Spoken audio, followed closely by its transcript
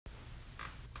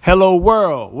Hello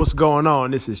world, what's going on?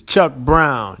 This is Chuck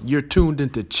Brown. You're tuned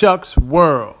into Chuck's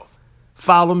World.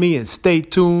 Follow me and stay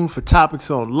tuned for topics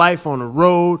on life on the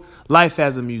road, life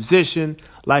as a musician,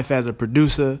 life as a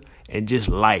producer, and just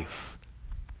life.